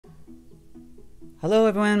Hello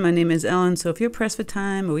everyone, my name is Ellen. So if you're pressed for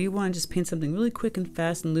time or you want to just paint something really quick and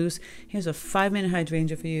fast and loose, here's a 5-minute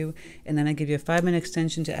hydrangea for you, and then I give you a 5-minute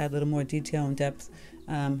extension to add a little more detail and depth,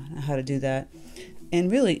 how to do that.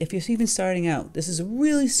 And really, if you're even starting out, this is a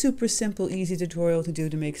really super simple, easy tutorial to do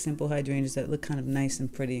to make simple hydrangeas that look kind of nice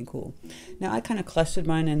and pretty and cool. Now I kind of clustered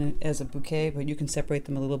mine in as a bouquet, but you can separate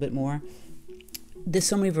them a little bit more. There's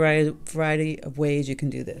so many variety of ways you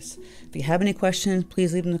can do this. If you have any questions,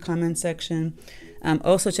 please leave them in the comment section.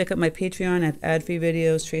 Also check out my Patreon. I have ad-free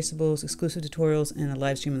videos, traceables, exclusive tutorials, and a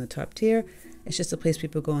live stream in the top tier. It's just a place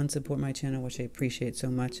people go and support my channel, which I appreciate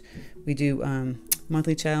so much. We do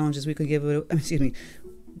monthly challenges, weekly giveaways,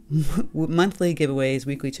 monthly giveaways,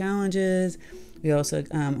 weekly challenges. We also,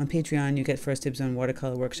 on Patreon, you get first dibs on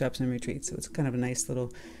watercolor workshops and retreats. So it's kind of a nice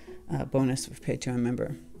little bonus for Patreon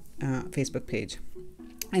member Facebook page.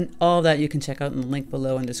 And all that you can check out in the link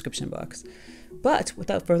below in the description box. But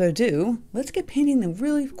without further ado, let's get painting the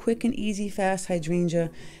really quick and easy, fast hydrangea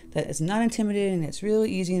that is not intimidating, it's really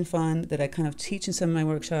easy and fun, that I kind of teach in some of my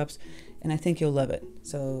workshops, and I think you'll love it.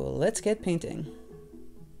 So let's get painting.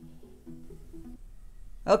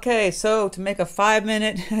 Okay, so to make a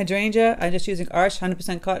 5-minute hydrangea, I'm just using Arch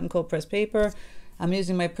 100% cotton cold pressed paper. I'm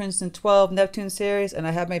using my Princeton 12 Neptune series, and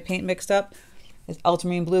I have my paint mixed up. It's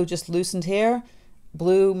ultramarine blue just loosened here,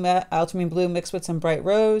 ultramarine blue mixed with some bright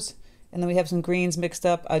rose. And then we have some greens mixed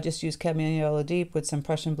up. I just use cadmium yellow deep with some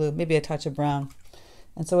Prussian blue, maybe a touch of brown.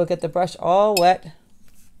 And so we'll get the brush all wet.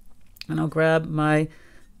 And I'll grab my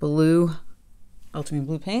blue, ultramarine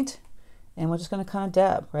blue paint. And we're just going to kind of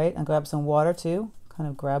dab, right? And grab some water too. Kind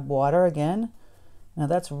of grab water again. Now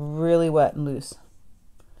that's really wet and loose.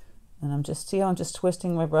 And I'm just, see how I'm just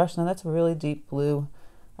twisting my brush? Now that's a really deep blue.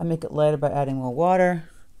 I make it lighter by adding more water.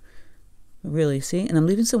 Really, see? And I'm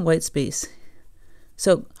leaving some white space.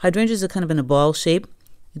 So hydrangeas are kind of in a ball shape.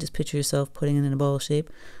 You just picture yourself putting it in a ball shape.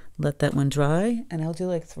 Let that one dry, and I'll do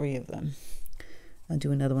like 3 of them. I'll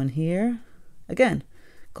do another one here. Again,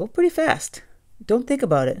 go pretty fast. Don't think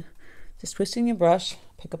about it. Just twisting your brush,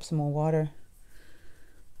 pick up some more water.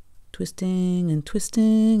 Twisting and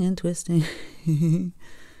twisting and twisting. You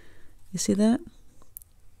see that?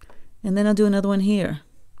 And then I'll do another one here.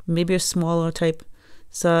 Maybe a smaller type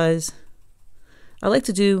size. I like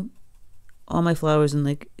to do all my flowers in,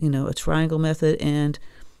 like, a triangle method, and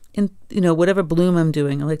in whatever bloom I'm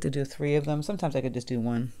doing, I like to do 3 of them. Sometimes I could just do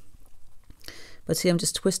 1. But see, I'm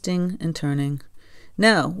just twisting and turning.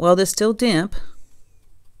 Now, while they're still damp,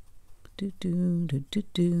 got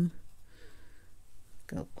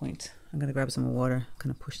a point. I'm gonna grab some water,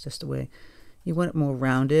 kind of push this away. You want it more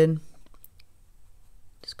rounded.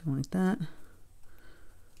 Just go like that.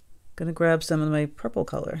 Gonna grab some of my purple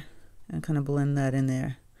color and kind of blend that in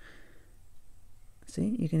there.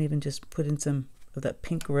 See, you can even just put in some of that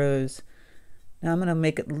pink rose. Now I'm going to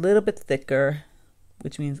make it a little bit thicker,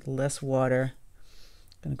 which means less water.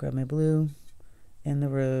 I'm going to grab my blue and the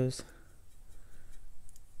rose.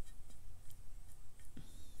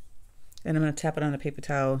 And I'm going to tap it on a paper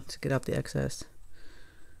towel to get out the excess.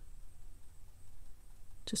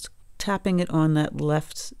 Just tapping it on that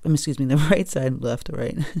the right side, left or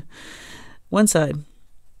right. One side.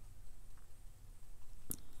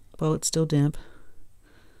 While it's still damp.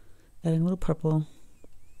 Adding a little purple.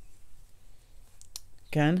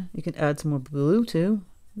 Again, you can add some more blue too.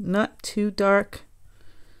 Not too dark.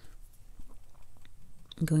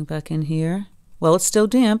 Going back in here. While it's still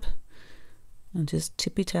damp, I'm just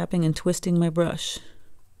tippy tapping and twisting my brush.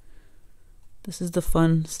 This is the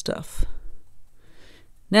fun stuff.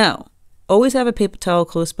 Now, always have a paper towel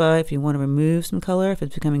close by if you want to remove some color, if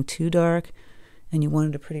it's becoming too dark and you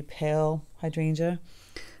wanted a pretty pale hydrangea.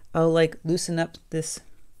 I'll like loosen up this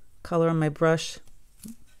color on my brush,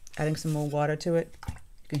 adding some more water to it.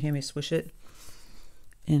 You can hear me swish it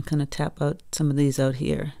and kind of tap out some of these out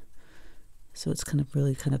here. So it's kind of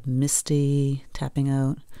really kind of misty, tapping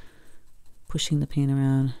out, pushing the paint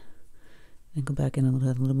around, and go back in a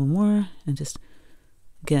little bit more, and just,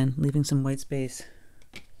 again, leaving some white space.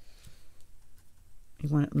 You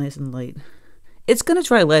want it nice and light. It's going to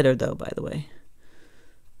dry lighter though, by the way.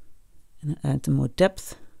 And add some more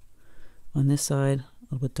depth on this side,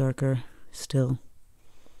 a little bit darker still.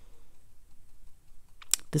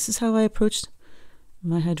 This is how I approached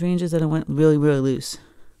my hydrangeas that I went really, really loose,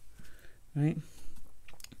 right?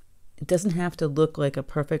 It doesn't have to look like a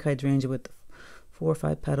perfect hydrangea with 4 or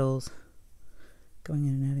 5 petals. Going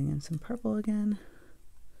in and adding in some purple again.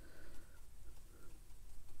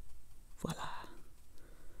 Voila.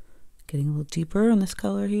 Getting a little deeper on this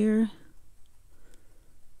color here.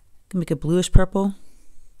 Can make it bluish purple.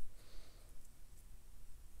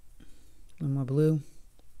 A little more blue.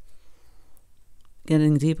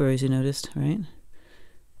 getting deeper, as you noticed, right?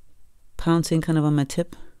 Pouncing kind of on my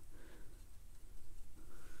tip.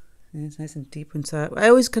 And it's nice and deep inside. I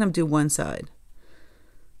always kind of do one side.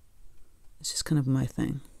 It's just kind of my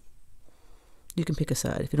thing. You can pick a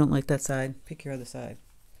side. If you don't like that side, pick your other side.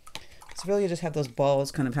 So really you just have those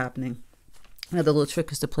balls kind of happening. Another little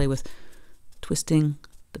trick is to play with twisting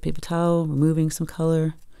the paper towel, removing some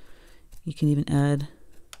color. You can even add,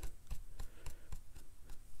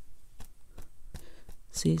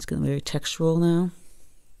 see, it's getting very textural now,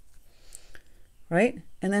 right?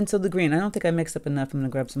 And then so the green, I don't think I mixed up enough. I'm gonna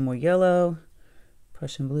grab some more yellow,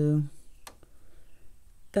 Prussian blue.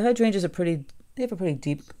 The hydrangeas are they have a pretty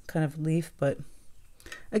deep kind of leaf, but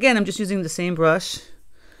again, I'm just using the same brush,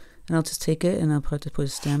 and I'll just take it and I'll put a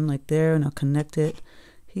stem like there, and I'll connect it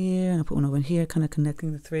here, and I'll put one over here, kind of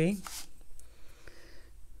connecting the three.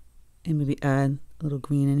 And maybe add a little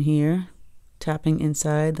green in here, tapping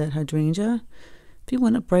inside that hydrangea. If you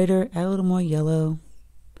want it brighter, add a little more yellow.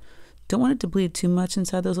 Don't want it to bleed too much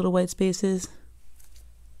inside those little white spaces.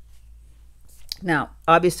 Now,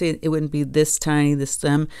 obviously, it wouldn't be this tiny, this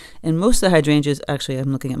stem. And most of the hydrangeas, actually,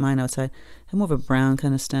 I'm looking at mine outside, have more of a brown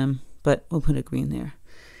kind of stem, but we'll put a green there.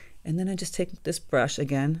 And then I just take this brush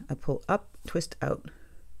again, I pull up, twist out.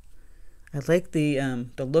 I like the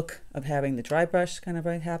look of having the dry brush kind of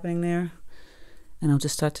right happening there. And I'll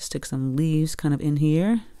just start to stick some leaves kind of in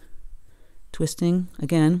here. Twisting,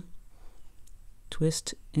 again.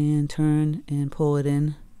 Twist and turn and pull it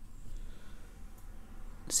in.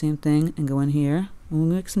 Same thing, and go in here. And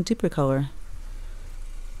we'll make some deeper color.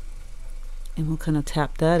 And we'll kind of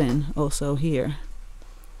tap that in also here.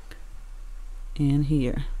 And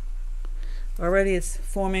here. Already it's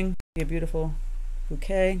forming a beautiful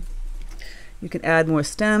bouquet. You can add more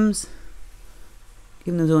stems.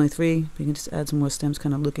 Even though there's only 3, you can just add some more stems,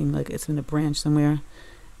 kind of looking like it's in a branch somewhere.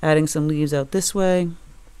 Adding some leaves out this way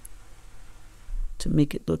to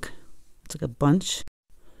make it look, it's like a bunch.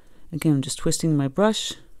 Again, I'm just twisting my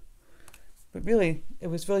brush. But really, it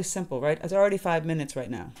was really simple, right? It's already 5 minutes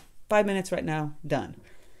right now. 5 minutes right now, done.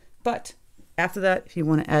 But after that, if you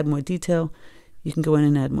want to add more detail, you can go in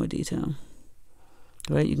and add more detail.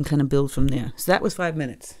 Right? You can kind of build from there. So that was 5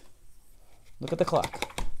 minutes. Look at the clock.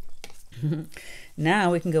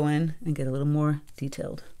 Now we can go in and get a little more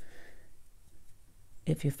detailed.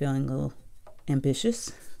 If you're feeling a little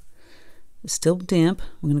ambitious, it's still damp.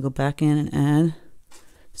 We're going to go back in and add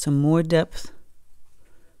some more depth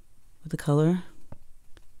with the color.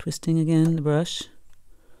 Twisting again the brush.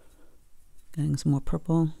 Getting some more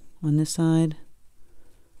purple on this side.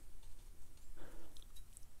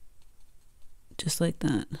 Just like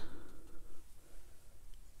that.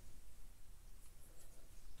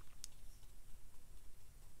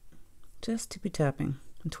 Just tippy tapping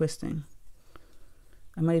and twisting.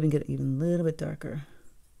 I might even get it even a little bit darker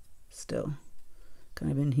still,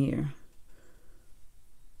 kind of in here.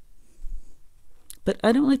 But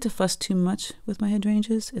I don't like to fuss too much with my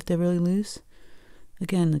hydrangeas if they're really loose.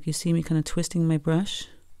 Again, like you see me kind of twisting my brush,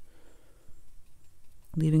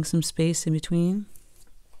 leaving some space in between.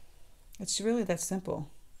 It's really that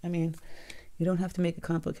simple. I mean, you don't have to make it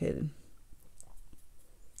complicated.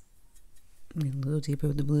 Get a little deeper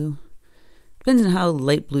with the blue. Depends on how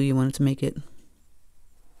light blue you want it to make it.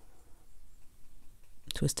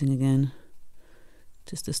 Twisting again.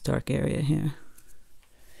 Just this dark area here.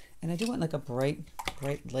 And I do want like a bright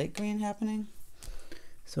light green happening.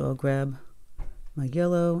 So I'll grab my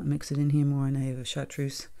yellow and mix it in here more, and I have a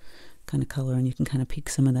chartreuse kind of color, and you can kind of peek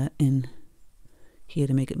some of that in here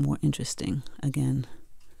to make it more interesting again.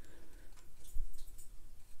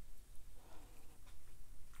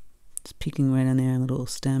 Just peeking right on there in the little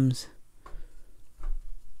stems,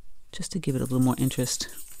 just to give it a little more interest.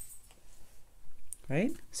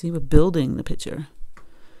 Right? See, we're building the picture.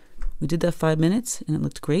 We did that 5 minutes and it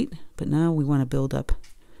looked great, but now we want to build up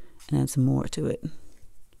and add some more to it.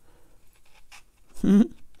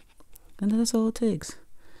 And that's all it takes.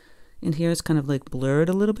 And here it's kind of like blurred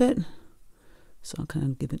a little bit, so I'll kind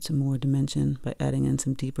of give it some more dimension by adding in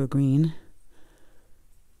some deeper green.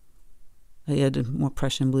 I added more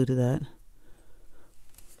Prussian blue to that.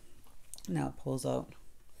 Now it pulls out.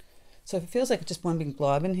 So if it feels like it's just one big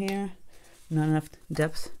blob in here, not enough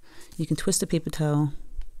depth, you can twist a paper towel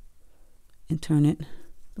and turn it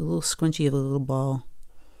a little scrunchy of a little ball.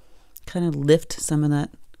 Kind of lift some of that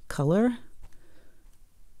color.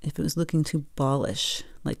 If it was looking too ballish,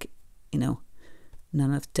 like, you know, not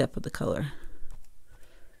enough depth of the color.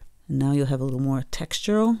 And now you'll have a little more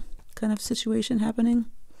textural kind of situation happening.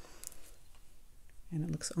 And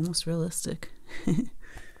it looks almost realistic.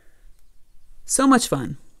 So much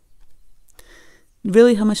fun.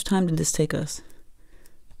 Really, how much time did this take us?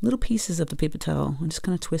 little pieces of the paper towel. I'm just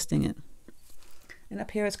kind of twisting it. And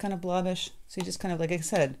up here it's kind of blobbish. So you just kind of, like I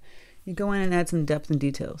said, you go in and add some depth and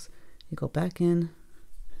details. You go back in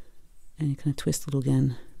and you kind of twist a little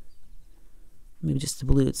again. Maybe just the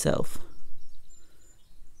blue itself.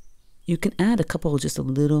 You can add a couple, just a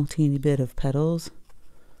little teeny bit of petals,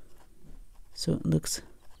 so it looks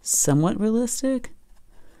somewhat realistic.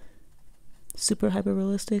 Super hyper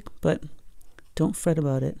realistic, but don't fret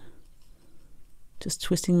about it. Just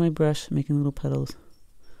twisting my brush, making little petals.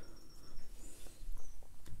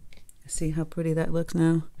 See how pretty that looks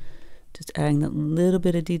now? Just adding that little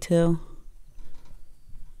bit of detail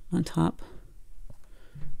on top.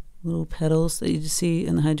 Little petals that you just see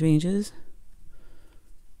in the hydrangeas.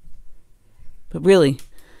 But really,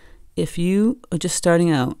 if you are just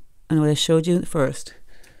starting out, and what I showed you first,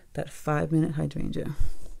 that 5-minute hydrangea,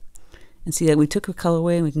 and see that we took a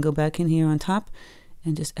colorway and we can go back in here on top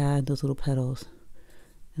and just add those little petals.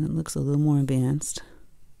 And it looks a little more advanced.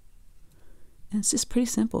 And it's just pretty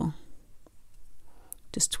simple.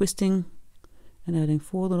 Just twisting and adding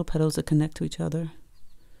 4 little petals that connect to each other.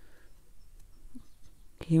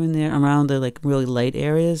 Here and there around the like really light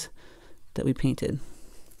areas that we painted.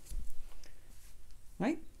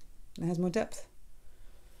 Right? It has more depth.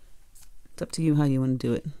 It's up to you how you want to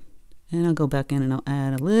do it. And I'll go back in and I'll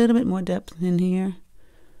add a little bit more depth in here.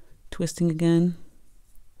 Twisting again.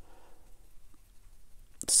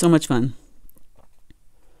 So much fun.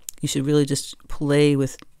 You should really just play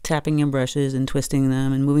with tapping your brushes and twisting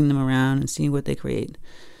them and moving them around and seeing what they create.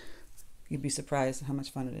 You'd be surprised at how much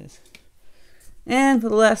fun it is. And for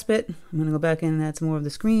the last bit, I'm going to go back in and add some more of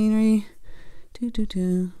this greenery.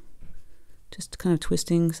 Just kind of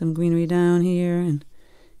twisting some greenery down here and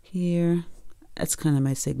here. That's kind of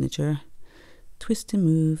my signature. Twist and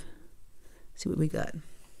move. See what we got. And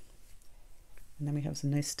then we have some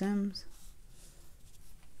nice stems.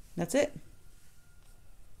 That's it.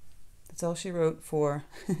 That's all she wrote for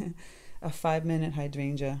a 5-minute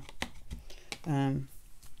hydrangea.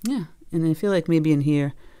 Yeah, and I feel like maybe in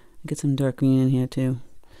here, I get some dark green in here too.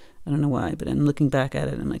 I don't know why, but I'm looking back at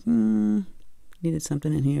it and I'm like, needed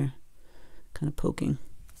something in here. Kind of poking.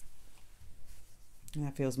 And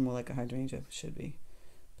that feels more like a hydrangea should be.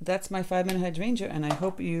 But that's my 5-minute hydrangea, and I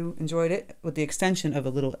hope you enjoyed it with the extension of a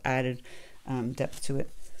little added depth to it.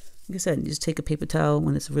 Like I said, you just take a paper towel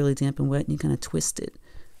when it's really damp and wet and you kind of twist it.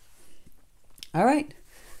 All right,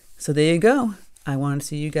 so there you go. I wanted to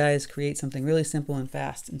see you guys create something really simple and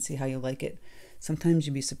fast and see how you like it. Sometimes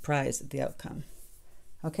you'd be surprised at the outcome.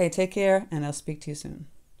 Okay, take care, and I'll speak to you soon.